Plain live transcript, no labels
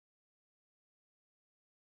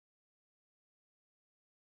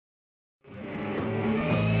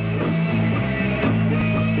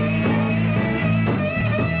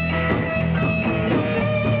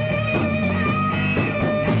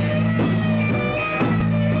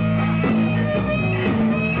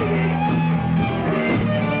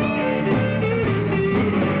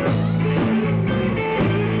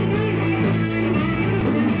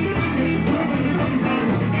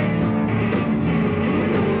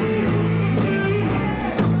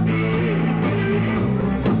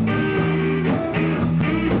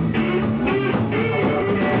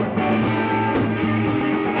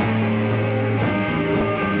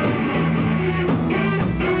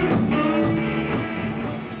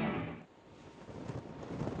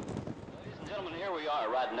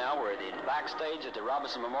right now. We're at the backstage at the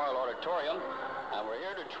Robinson Memorial Auditorium, and we're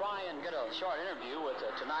here to try and get a short interview with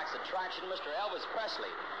tonight's attraction, Mr. Elvis Presley.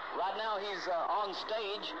 Right now, he's on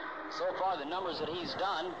stage. So far, the numbers that he's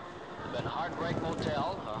done have been Heartbreak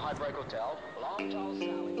Hotel, Long Tall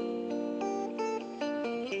Sally.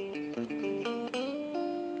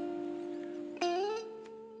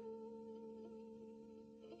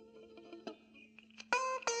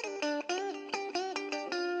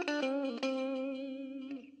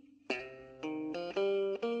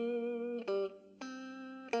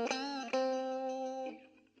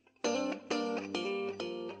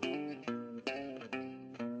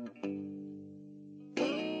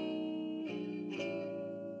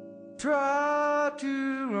 Try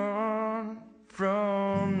to run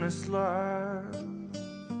from this life,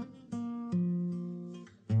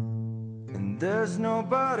 and there's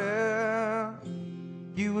nobody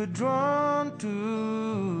you were drawn to.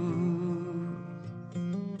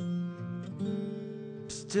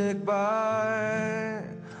 Stick by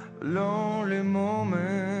lonely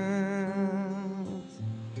moments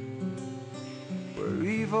where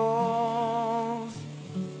evils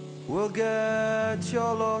will get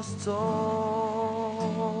your lost soul.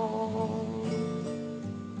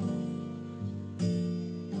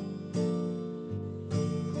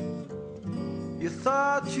 You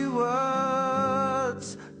thought you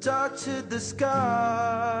words touched the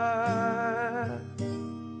sky.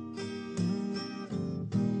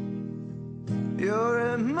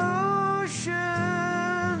 Your emotions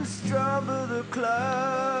trouble the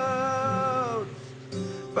clouds,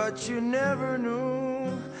 but you never knew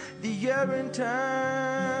the air in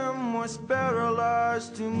time was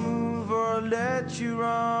paralyzed to move or let you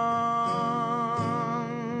run.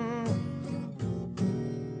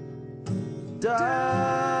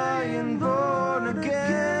 Dying born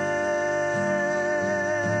again.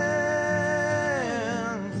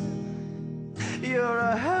 You're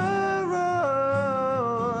a heron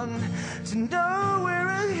to nowhere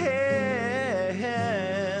ahead.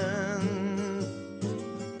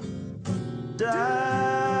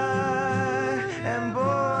 Die and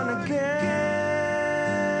born again.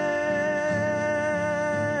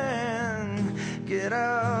 Get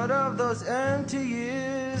out of those empty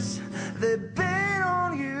years that bait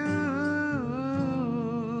on you,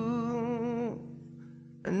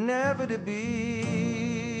 and never to be,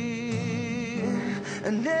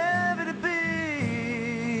 and never to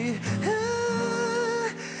be.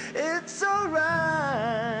 It's alright.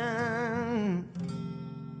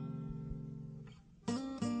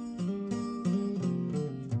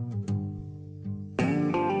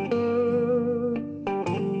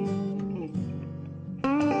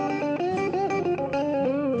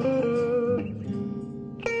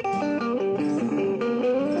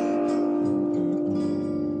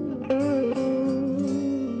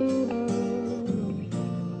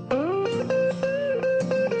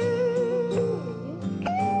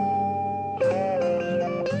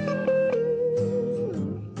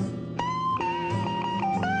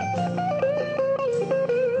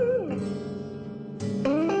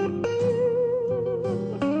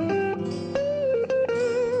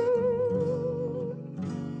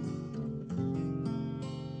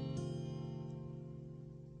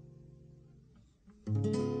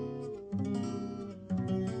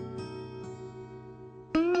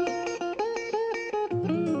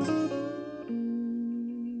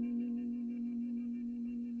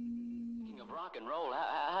 Rock and roll,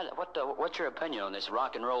 what's your opinion on this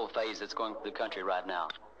rock and roll phase that's going through the country right now?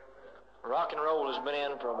 Rock and roll has been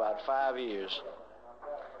in for about 5 years.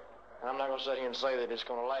 And I'm not going to sit here and say that it's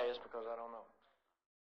going to last, because